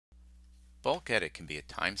Bulk edit can be a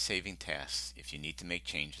time-saving task if you need to make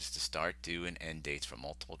changes to start, due, and end dates for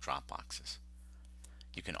multiple Dropboxes.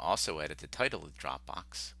 You can also edit the title of the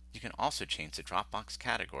Dropbox. You can also change the Dropbox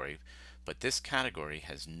category, but this category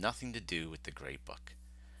has nothing to do with the gradebook.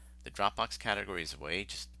 The Dropbox category is a way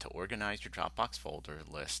just to organize your Dropbox folder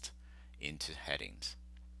list into headings.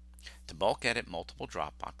 To bulk edit multiple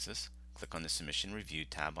Dropboxes, click on the Submission Review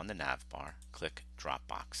tab on the navbar, click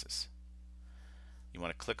Dropboxes. You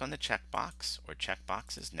want to click on the checkbox or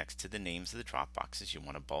checkboxes next to the names of the Dropboxes you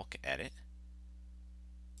want to bulk edit.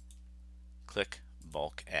 Click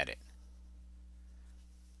Bulk Edit.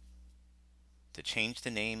 To change the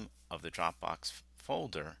name of the Dropbox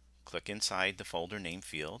folder, click inside the folder name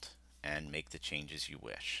field and make the changes you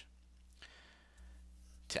wish.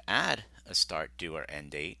 To add a start, due, or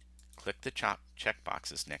end date, click the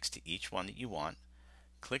checkboxes next to each one that you want.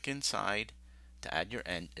 Click inside to add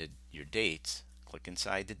your dates. Click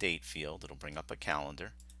inside the date field. It'll bring up a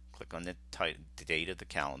calendar. Click on the date of the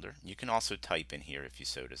calendar. You can also type in here if you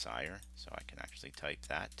so desire. So I can actually type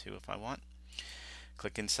that too if I want.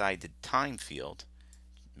 Click inside the time field.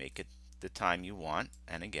 Make it the time you want.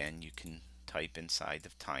 And again, you can type inside the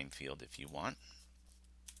time field if you want.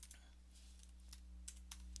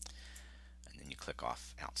 And then you click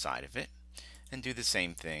off outside of it. And do the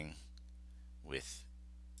same thing with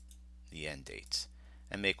the end dates.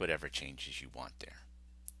 And make whatever changes you want there.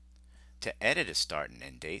 To edit a start and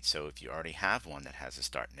end date, so if you already have one that has a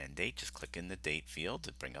start and end date, just click in the date field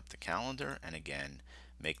to bring up the calendar, and again,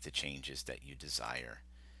 make the changes that you desire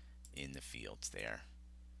in the fields there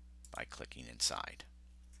by clicking inside.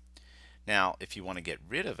 Now, if you want to get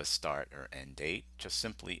rid of a start or end date, just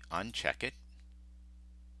simply uncheck it,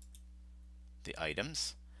 the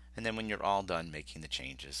items, and then when you're all done making the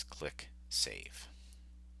changes, click Save.